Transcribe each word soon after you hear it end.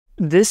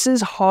this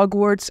is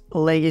Hogwarts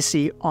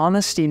Legacy on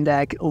the Steam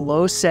Deck,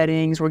 low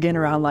settings. We're getting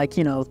around like,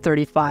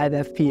 35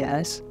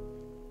 FPS.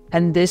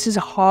 And this is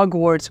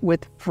Hogwarts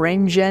with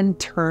Frame Gen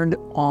turned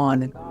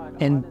on,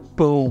 and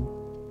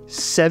boom,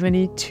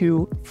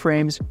 72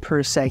 frames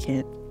per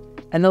second.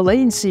 And the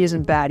latency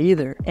isn't bad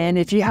either. And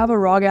if you have a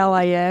ROG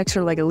Ally X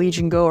or like a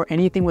Legion Go or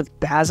anything with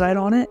Bazzite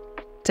on it,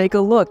 take a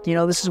look.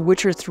 This is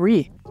Witcher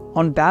 3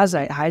 on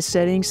Bazzite, high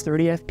settings,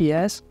 30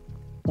 FPS.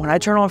 When I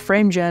turn on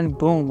Frame Gen,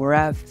 boom, we're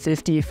at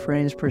 50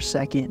 frames per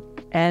second.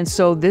 And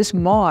so this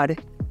mod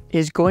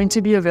is going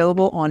to be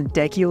available on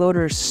Decky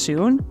Loader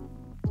soon.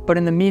 But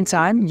in the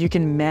meantime, you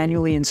can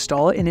manually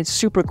install it, and it's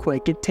super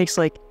quick. It takes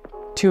like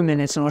 2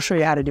 minutes, and I'll show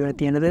you how to do it at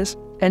the end of this.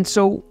 And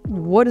so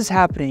what is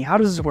happening? How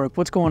does this work?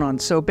 What's going on?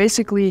 So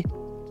basically,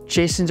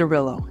 Jason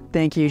Derulo,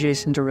 thank you,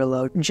 Jason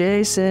Derulo.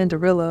 Jason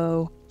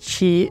Derulo,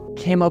 he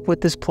came up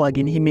with this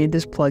plugin. He made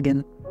this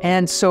plugin.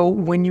 And so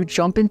when you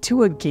jump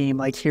into a game,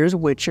 like here's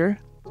Witcher,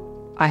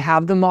 I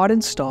have the mod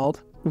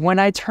installed. When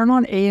I turn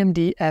on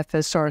AMD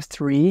FSR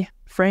 3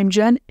 Frame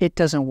Gen, it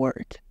doesn't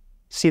work.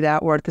 See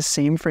that? We're at the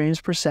same frames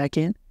per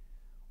second.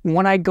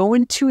 When I go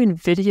into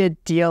NVIDIA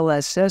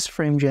DLSS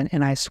Frame Gen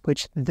and I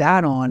switch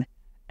that on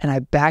and I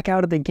back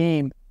out of the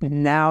game,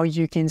 now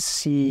you can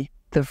see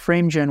the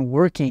Frame Gen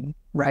working,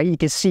 right? You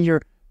can see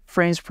your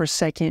frames per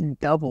second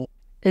double.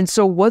 And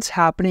so what's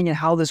happening and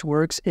how this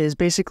works is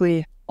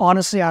basically,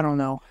 honestly, I don't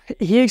know.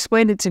 He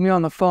explained it to me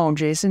on the phone,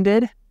 Jason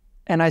did,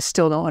 and I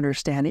still don't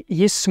understand it.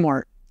 He's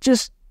smart.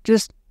 Just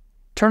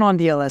turn on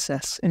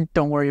DLSS and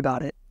don't worry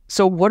about it.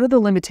 So what are the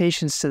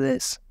limitations to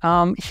this?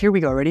 Here we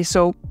go, ready?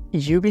 So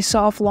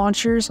Ubisoft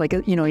launchers, like,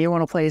 you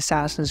want to play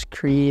Assassin's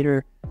Creed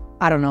or,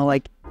 I don't know,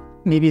 like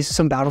maybe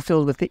some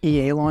Battlefield with the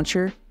EA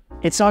launcher,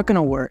 it's not going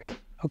to work,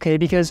 okay?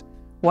 Because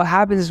what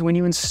happens is when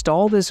you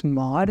install this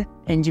mod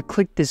and you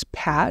click this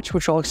patch,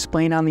 which I'll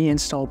explain on the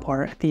install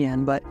part at the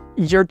end, but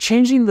you're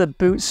changing the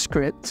boot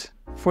script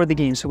for the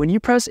game. So when you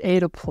press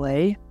A to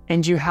play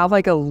and you have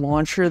like a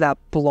launcher that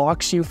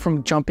blocks you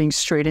from jumping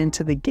straight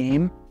into the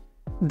game,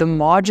 the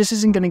mod just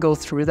isn't going to go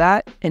through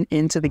that and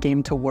into the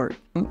game to work.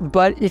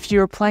 But if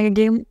you're playing a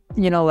game,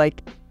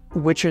 like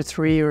Witcher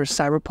 3 or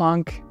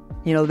Cyberpunk,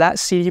 that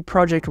CD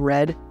Projekt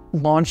Red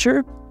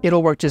launcher,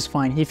 it'll work just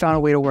fine. He found a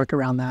way to work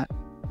around that.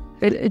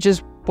 It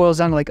just boils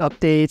down to like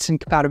updates and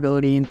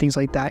compatibility and things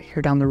like that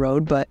here down the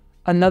road. But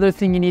another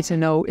thing you need to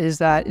know is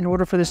that in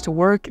order for this to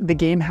work, the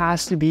game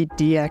has to be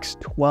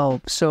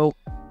DX12. So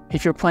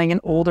if you're playing an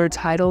older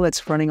title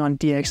that's running on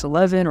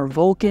DX11 or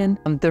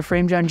Vulkan, the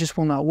Frame Gen just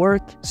will not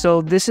work.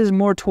 So this is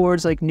more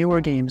towards like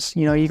newer games.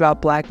 You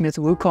got Black Myth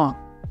Wukong.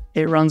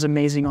 It runs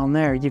amazing on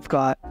there. You've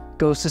got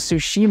Ghost of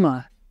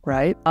Tsushima,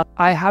 right?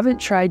 I haven't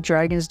tried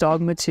Dragon's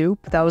Dogma 2,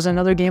 but that was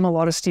another game a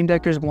lot of Steam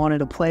Deckers wanted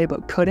to play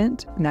but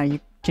couldn't. Now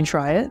you can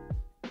try it.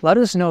 Let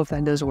us know if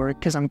that does work,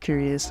 because I'm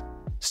curious.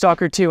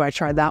 Stalker 2, I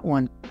tried that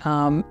one,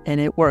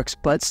 and it works,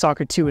 but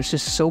Stalker 2 is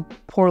just so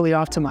poorly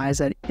optimized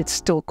that it's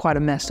still quite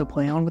a mess to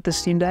play on with the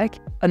Steam Deck.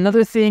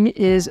 Another thing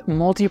is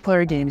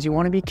multiplayer games. You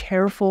want to be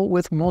careful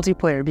with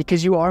multiplayer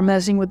because you are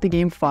messing with the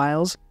game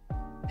files.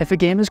 If a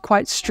game is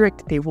quite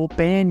strict, they will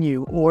ban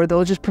you, or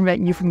they'll just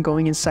prevent you from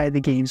going inside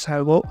the game.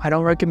 So I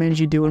don't recommend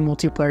you doing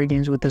multiplayer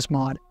games with this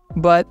mod.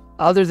 But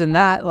other than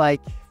that,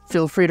 like,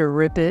 feel free to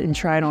rip it and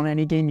try it on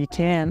any game you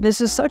can.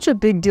 This is such a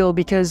big deal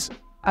because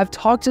I've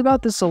talked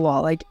about this a lot.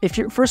 Like, if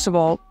you're, first of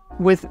all,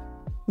 with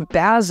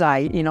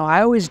Bazzite,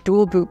 I always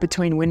dual boot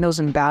between Windows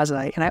and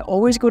Bazzite, and I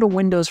always go to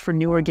Windows for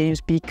newer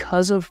games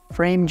because of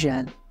Frame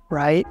Gen,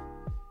 right?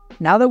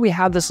 Now that we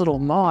have this little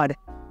mod,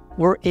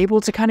 we're able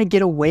to kind of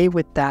get away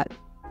with that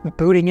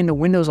booting into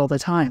Windows all the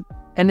time.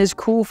 And it's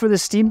cool for the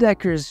Steam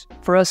Deckers,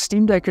 for us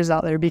Steam Deckers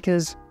out there,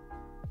 because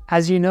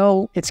as you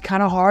know, it's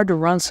kind of hard to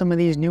run some of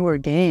these newer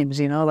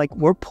games, like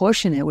we're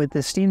pushing it with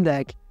the Steam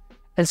Deck.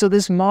 And so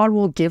this mod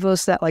will give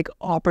us that like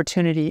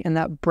opportunity and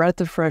that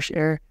breath of fresh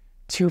air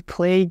to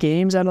play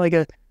games at like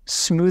a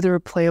smoother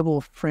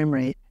playable frame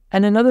rate.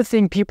 And another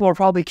thing people are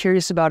probably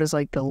curious about is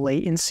like the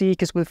latency,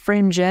 because with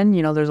Frame Gen,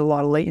 there's a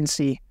lot of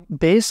latency.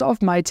 Based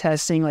off my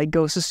testing, like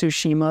Ghost of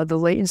Tsushima, the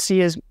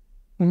latency is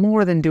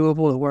more than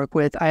doable to work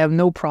with. I have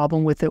no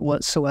problem with it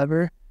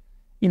whatsoever.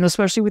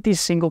 Especially with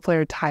these single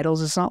player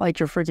titles, it's not like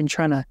you're freaking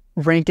trying to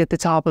rank at the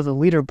top of the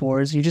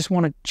leaderboards. You just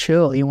want to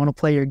chill. You want to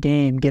play your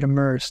game, get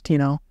immersed,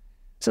 So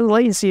the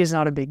latency is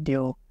not a big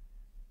deal.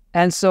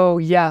 And so,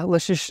 yeah,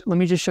 let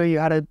me just show you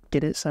how to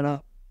get it set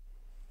up.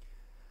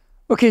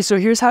 Okay, so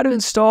here's how to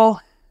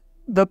install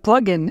the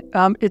plugin.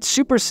 It's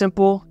super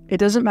simple. It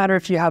doesn't matter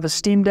if you have a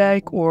Steam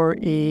Deck or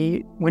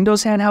a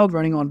Windows handheld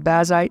running on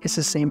Bazzite. It's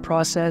the same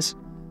process.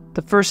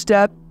 The first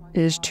step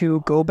is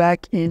to go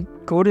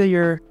to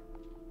your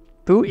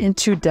boot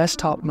into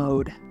desktop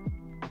mode.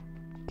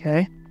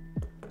 Okay,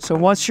 so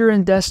once you're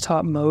in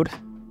desktop mode,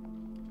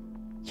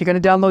 you're going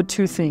to download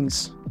two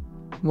things.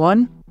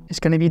 One is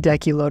going to be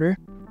Decky Loader.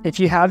 If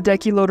you have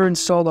Decky Loader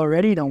installed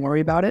already, don't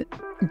worry about it.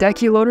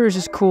 Decky Loader is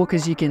just cool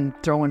because you can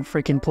throw in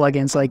freaking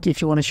plugins, like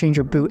if you want to change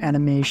your boot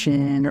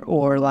animation,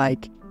 or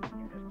like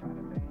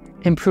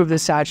improve the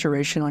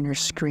saturation on your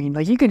screen.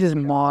 Like you can just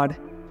mod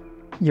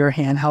your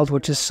handheld,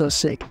 which is so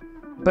sick.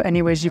 But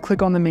anyways, you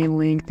click on the main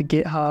link, the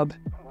GitHub,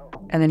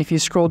 and then if you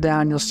scroll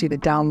down, you'll see the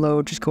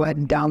download. Just go ahead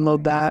and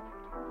download that.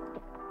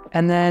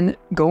 And then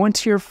go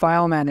into your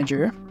file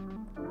manager,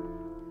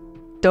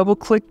 double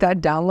click that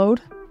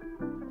download,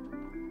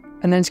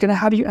 and then it's gonna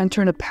have you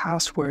enter in a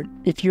password.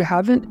 If you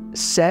haven't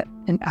set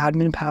an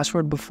admin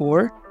password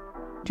before,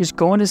 just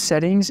go into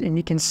settings and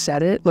you can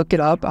set it, look it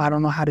up. I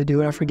don't know how to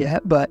do it, I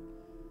forget, but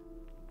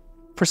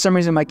for some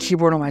reason my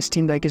keyboard on my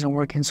Steam Deck isn't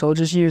working, so I'll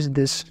just use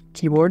this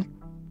keyboard.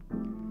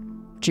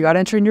 But you gotta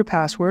enter in your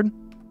password.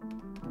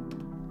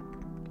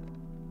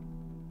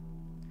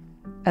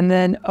 And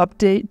then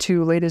update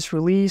to latest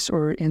release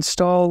or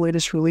install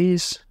latest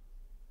release.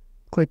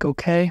 Click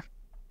OK.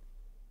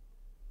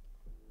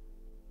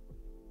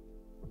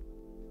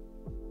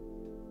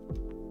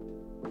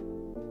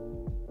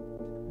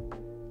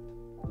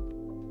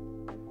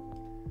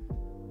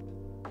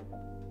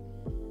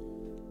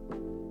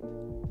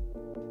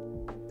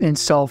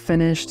 Install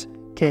finished.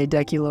 Okay,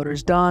 Decky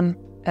Loader's done.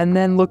 And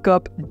then look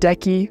up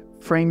Decky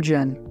Frame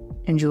Gen,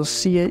 and you'll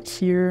see it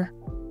here.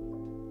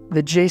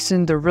 The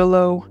Jason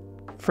Derulo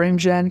Frame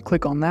Gen,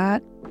 click on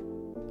that.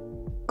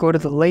 Go to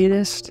the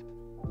latest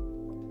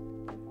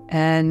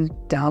and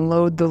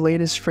download the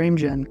latest Frame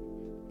Gen.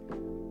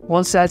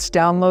 Once that's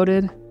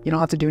downloaded, you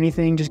don't have to do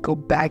anything, just go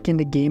back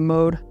into game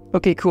mode.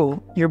 Okay,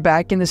 cool. You're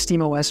back in the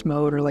SteamOS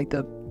mode or like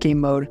the game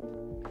mode.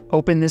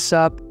 Open this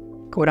up,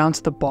 go down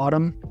to the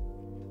bottom,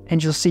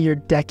 and you'll see your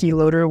Decky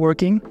Loader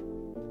working.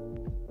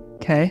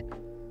 Okay.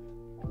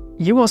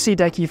 You won't see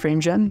Decky Frame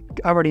Gen.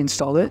 I've already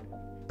installed it.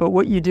 But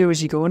what you do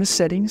is you go into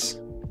settings,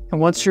 and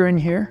once you're in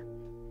here,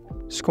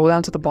 scroll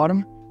down to the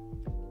bottom,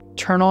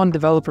 turn on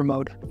developer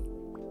mode,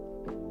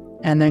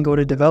 and then go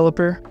to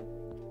developer,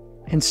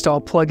 install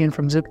plugin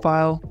from zip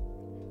file,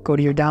 go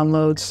to your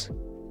downloads,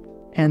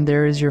 and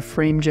there is your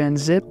Frame Gen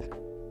zip,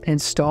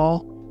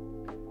 install,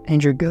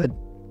 and you're good.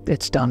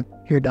 It's done.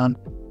 You're done.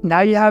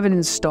 Now you have it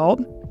installed,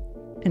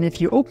 and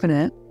if you open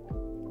it,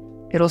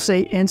 it'll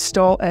say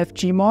install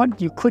FGMod.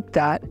 You click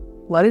that,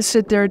 let it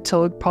sit there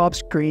till it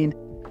pops green,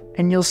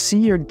 and you'll see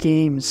your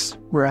games,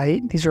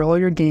 right? These are all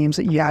your games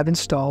that you have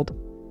installed.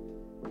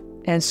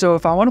 And so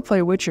if I want to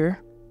play Witcher,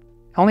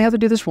 I only have to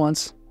do this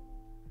once.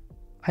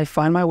 I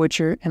find my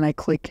Witcher and I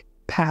click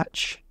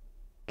patch,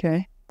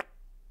 okay?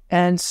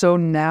 And so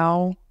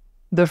now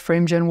the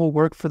Frame Gen will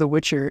work for the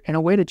Witcher. And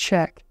a way to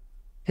check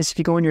is if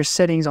you go in your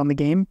settings on the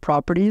game,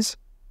 properties,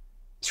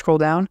 scroll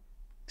down,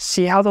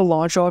 see how the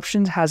launch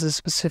options has a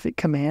specific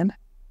command,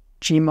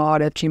 Gmod,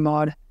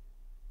 FGMod.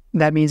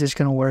 That means it's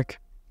going to work.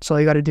 So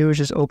all you got to do is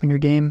just open your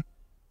game.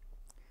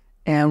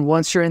 And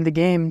once you're in the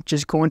game,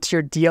 just go into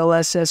your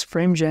DLSS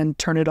Frame Gen,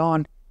 turn it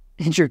on,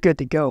 and you're good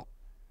to go.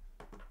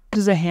 This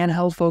is a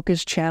handheld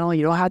focused channel.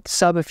 You don't have to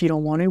sub if you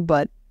don't want to,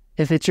 but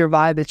if it's your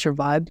vibe, it's your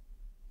vibe.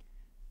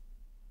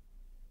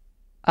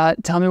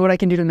 Tell me what I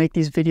can do to make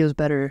these videos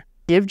better.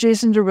 Give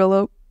Jason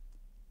Derulo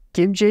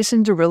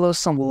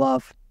some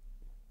love.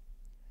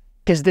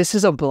 Because this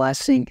is a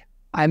blessing.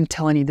 I'm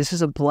telling you, this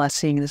is a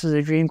blessing. This is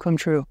a dream come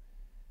true.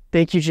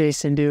 Thank you,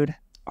 Jason, dude.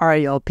 All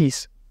right, y'all.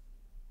 Peace.